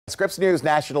Scripps News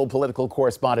national political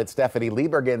correspondent Stephanie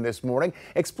Liebergen this morning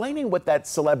explaining what that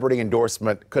celebrity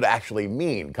endorsement could actually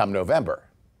mean come November.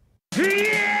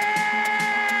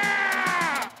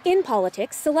 In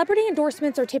politics, celebrity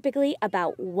endorsements are typically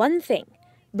about one thing: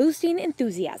 boosting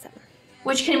enthusiasm.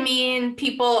 Which can mean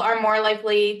people are more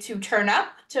likely to turn up,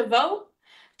 to vote,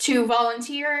 to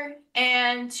volunteer,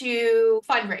 and to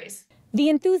fundraise. The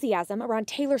enthusiasm around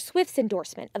Taylor Swift's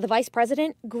endorsement of the vice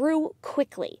president grew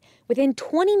quickly. Within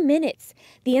 20 minutes,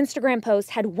 the Instagram post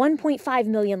had 1.5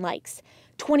 million likes.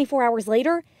 24 hours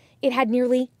later, it had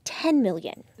nearly 10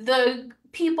 million. The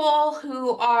people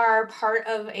who are part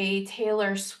of a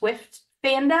Taylor Swift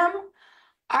fandom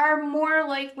are more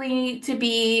likely to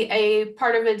be a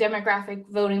part of a demographic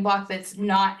voting bloc that's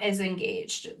not as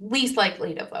engaged, least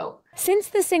likely to vote. Since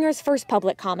the singer's first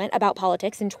public comment about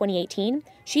politics in 2018,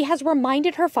 she has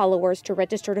reminded her followers to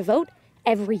register to vote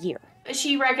every year.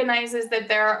 She recognizes that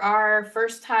there are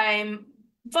first-time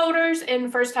voters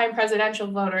and first-time presidential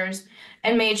voters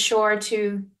and made sure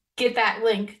to get that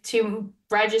link to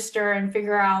register and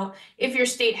figure out if your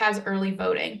state has early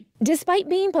voting. Despite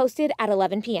being posted at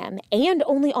 11 p.m. and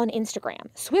only on Instagram,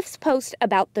 Swift's post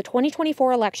about the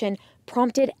 2024 election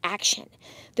prompted action.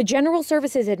 The General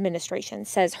Services Administration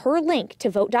says her link to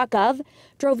vote.gov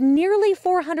drove nearly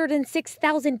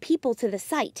 406,000 people to the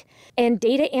site. And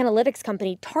data analytics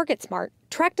company TargetSmart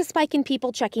tracked a spike in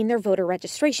people checking their voter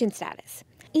registration status.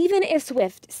 Even if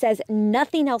Swift says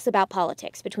nothing else about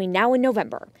politics between now and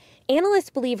November, analysts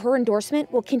believe her endorsement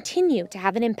will continue to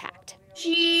have an impact.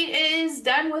 She is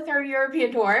done with her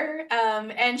European tour,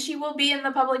 and she will be in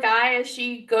the public eye as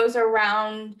she goes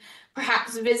around,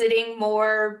 perhaps visiting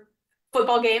more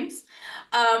football games,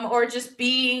 or just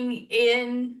being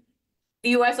in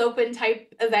U.S. Open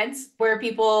type events where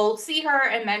people see her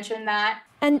and mention that.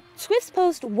 And Swift's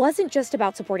post wasn't just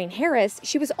about supporting Harris.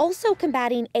 She was also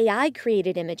combating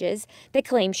AI-created images that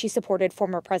claim she supported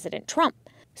former President Trump.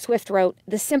 Swift wrote,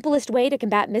 "The simplest way to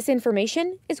combat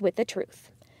misinformation is with the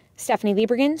truth." Stephanie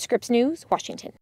Liebergen, Scripps News, Washington.